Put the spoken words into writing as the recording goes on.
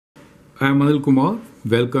I am Anil Kumar.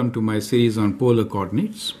 Welcome to my series on polar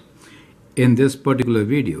coordinates. In this particular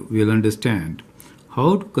video, we will understand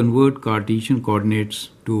how to convert Cartesian coordinates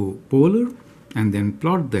to polar and then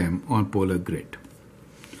plot them on polar grid.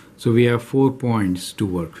 So we have 4 points to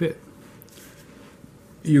work with.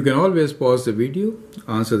 You can always pause the video,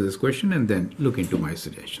 answer this question, and then look into my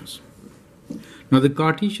suggestions. Now the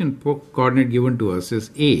Cartesian coordinate given to us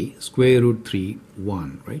is a square root 3,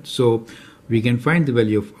 1, right? So we can find the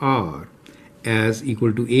value of r as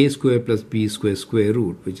equal to a square plus b square square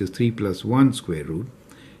root, which is 3 plus 1 square root,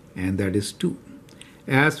 and that is 2.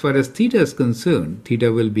 As far as theta is concerned,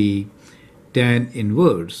 theta will be tan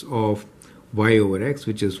inverse of y over x,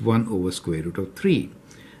 which is 1 over square root of 3.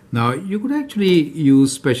 Now you could actually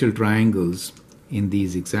use special triangles in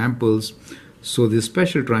these examples. So the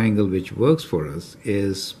special triangle which works for us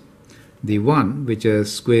is the one which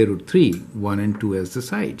has square root 3, 1 and 2 as the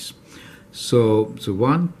sides. So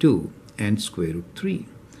 1, 2 and square root 3.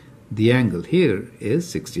 The angle here is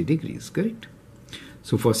 60 degrees, correct?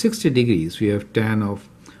 So for 60 degrees we have tan of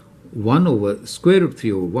 1 over square root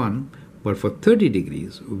 3 over 1, but for 30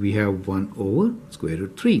 degrees we have 1 over square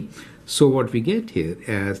root 3. So what we get here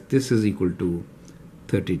as this is equal to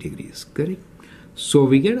 30 degrees, correct? So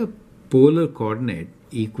we get a polar coordinate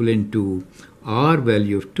equivalent to r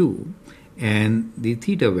value of 2 and the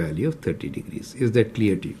theta value of 30 degrees. Is that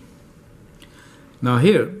clear to you? Now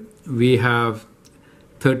here we have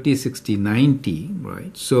 30, 60, 90,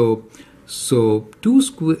 right? So 2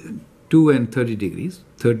 and 30 degrees,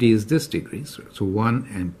 30 is this degrees, so 1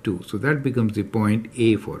 and 2. So that becomes the point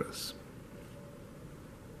A for us.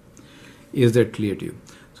 Is that clear to you?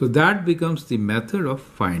 So that becomes the method of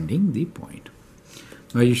finding the point.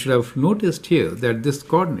 Now you should have noticed here that this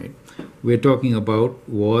coordinate we're talking about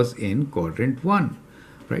was in quadrant 1,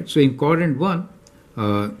 right? So in quadrant 1,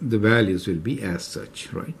 the values will be as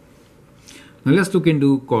such, right? Now let's look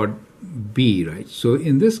into quad B, right? So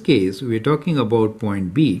in this case, we're talking about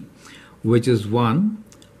point B, which is 1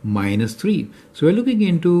 minus 3. So we're looking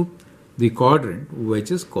into the quadrant,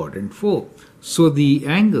 which is quadrant 4. So the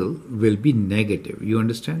angle will be negative. You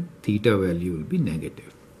understand? Theta value will be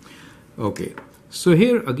negative. Okay. So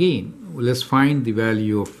here again, let's find the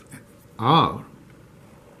value of r.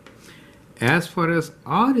 As far as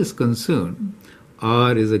r is concerned,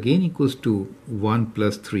 r is again equals to 1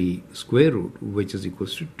 plus 3 square root, which is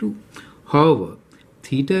equals to 2. However,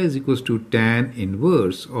 theta is equals to tan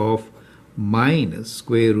inverse of minus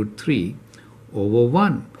square root 3 over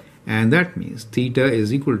 1. And that means theta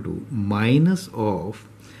is equal to minus of,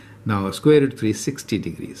 now square root 3 is 60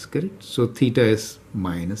 degrees, correct? So theta is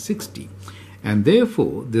minus 60. And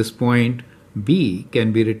therefore, this point B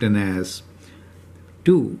can be written as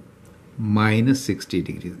 2 minus 60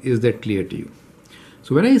 degrees. Is that clear to you?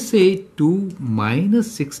 So when I say 2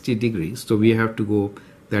 minus 60 degrees, so we have to go,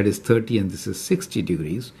 that is 30 and this is 60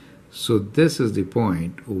 degrees. So this is the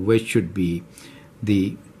point which should be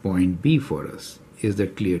the point B for us. Is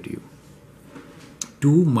that clear to you?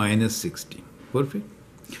 2 minus 60. Perfect.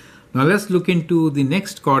 Now let's look into the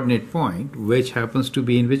next coordinate point, which happens to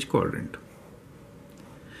be in which quadrant?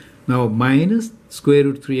 Now minus square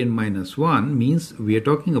root 3 and minus 1 means we are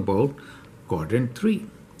talking about quadrant 3.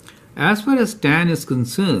 As far as tan is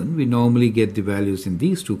concerned, we normally get the values in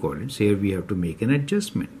these two quadrants. Here we have to make an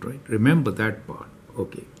adjustment, right? Remember that part.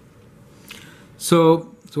 Okay.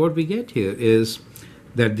 So what we get here is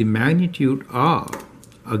that the magnitude r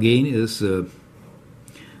again is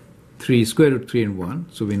 3 square root 3 and 1.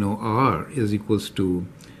 So we know r is equals to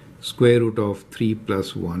square root of 3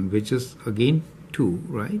 plus 1, which is again 2,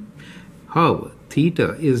 right? However,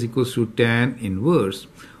 theta is equals to tan inverse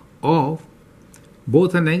of,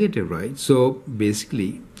 both are negative, right? So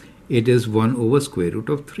basically it is 1 over square root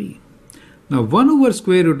of 3. Now 1 over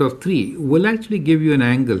square root of 3 will actually give you an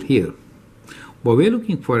angle here, but we're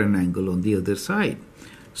looking for an angle on the other side.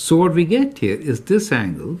 So what we get here is this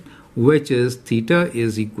angle, which is theta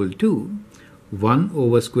is equal to 1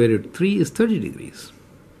 over square root 3 is 30 degrees.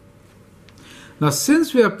 Now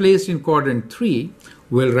since we are placed in quadrant 3,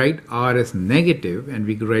 we'll write r as negative and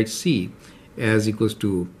we could write c as equals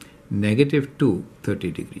to negative 2,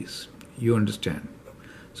 30 degrees. You understand?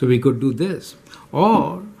 So we could do this.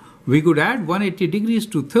 Or we could add 180 degrees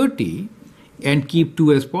to 30 and keep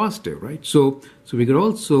 2 as positive, right? So we could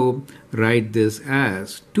also write this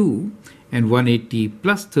as 2 and 180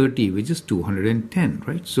 plus 30, which is 210,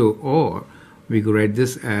 right? So, or we could write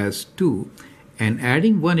this as 2 and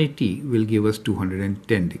adding 180 will give us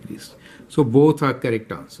 210 degrees. So both are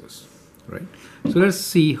correct answers, right? So let's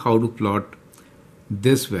see how to plot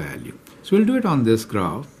this value. So we'll do it on this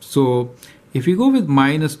graph. So If we go with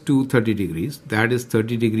minus 2, 30 degrees, that is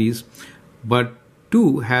 30 degrees, but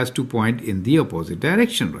 2 has to point in the opposite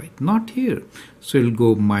direction, right? Not here. So it will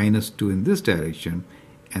go minus 2 in this direction,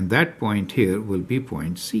 and that point here will be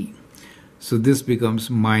point C. So this becomes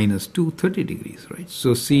minus 2, 30 degrees, right?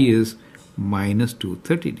 So C is minus 2,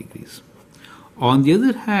 30 degrees. On the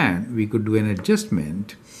other hand, we could do an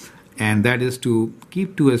adjustment, and that is to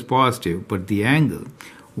keep 2 as positive, but the angle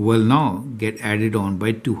will now get added on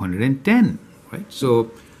by 210, right?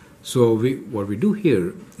 So what we do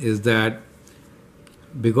here is that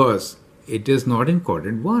because it is not in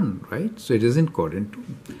quadrant 1, right? So it is in quadrant 2.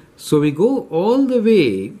 So we go all the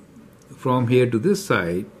way from here to this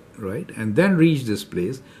side, right? And then reach this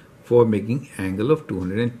place for making angle of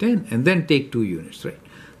 210 and then take 2 units, right?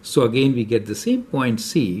 So again we get the same point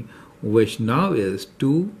C, which now is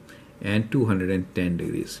 2 and 210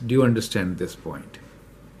 degrees. Do you understand this point?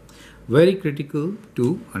 Very critical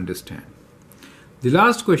to understand. The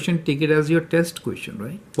last question, take it as your test question,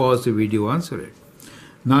 right? Pause the video, answer it.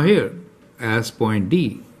 Now here, as point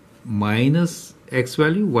D, minus x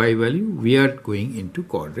value, y value, we are going into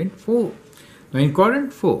quadrant 4. Now in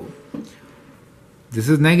quadrant 4, this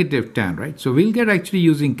is negative tan, right? So we'll get actually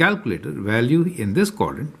using calculator value in this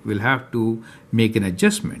quadrant. We'll have to make an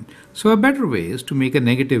adjustment. So a better way is to make a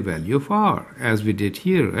negative value of r as we did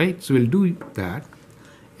here, right? So we'll do that.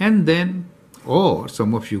 And then, or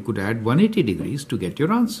some of you could add 180 degrees to get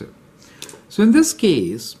your answer. So in this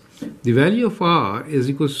case, the value of r is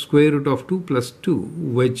equal to square root of 2 plus 2,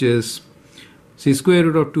 which is, see, square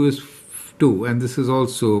root of 2 is 2, and this is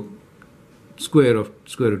also square root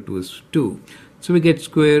 2 is 2. So we get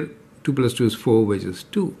square 2 plus 2 is 4, which is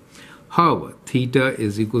 2. However, theta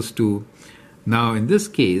is equals to, now in this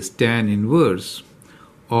case, tan inverse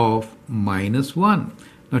of minus 1.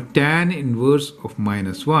 Now tan inverse of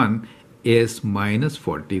minus 1 is minus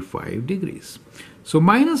 45 degrees. So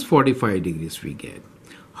minus 45 degrees we get.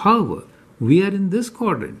 However, we are in this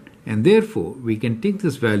quadrant, and therefore we can take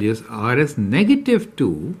this value as r as negative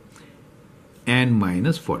 2 and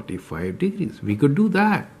minus 45 degrees. We could do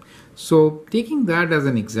that. So taking that as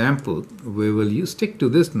an example, we will stick to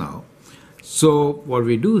this now. So what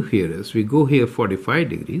we do here is we go here 45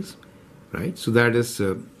 degrees, right? So that is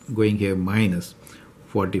going here minus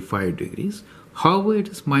 45 degrees. However, it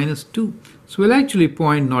is minus 2. So we'll actually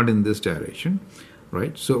point not in this direction,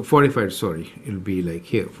 right? So 45, sorry, it'll be like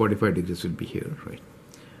here. 45 degrees will be here, right?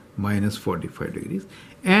 Minus 45 degrees.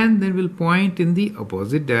 And then we'll point in the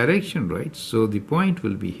opposite direction, right? So the point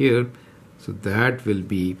will be here. So that will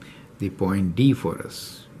be the point D for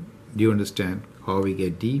us. Do you understand how we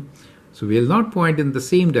get D? So we'll not point in the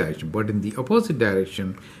same direction, but in the opposite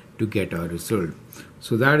direction to get our result.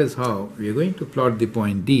 So that is how we are going to plot the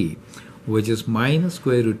point D, which is minus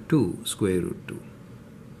square root 2 square root 2.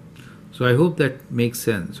 So I hope that makes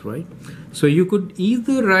sense, right? So you could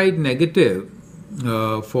either write negative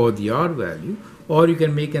for the r value, or you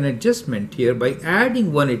can make an adjustment here by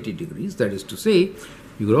adding 180 degrees. That is to say,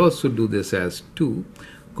 you could also do this as 2,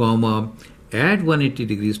 comma, add 180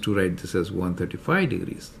 degrees to write this as 135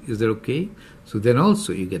 degrees. Is that okay? So then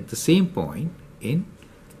also you get the same point in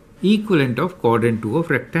equivalent of quadrant 2 of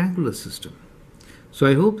rectangular system. So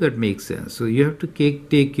I hope that makes sense. So you have to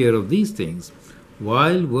take care of these things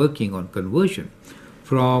while working on conversion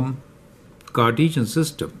from Cartesian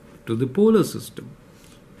system to the polar system,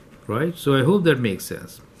 right? So I hope that makes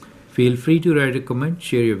sense. Feel free to write a comment,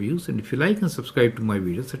 share your views, and if you like and subscribe to my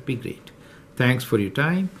videos, that'd be great. Thanks for your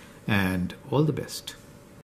time and all the best.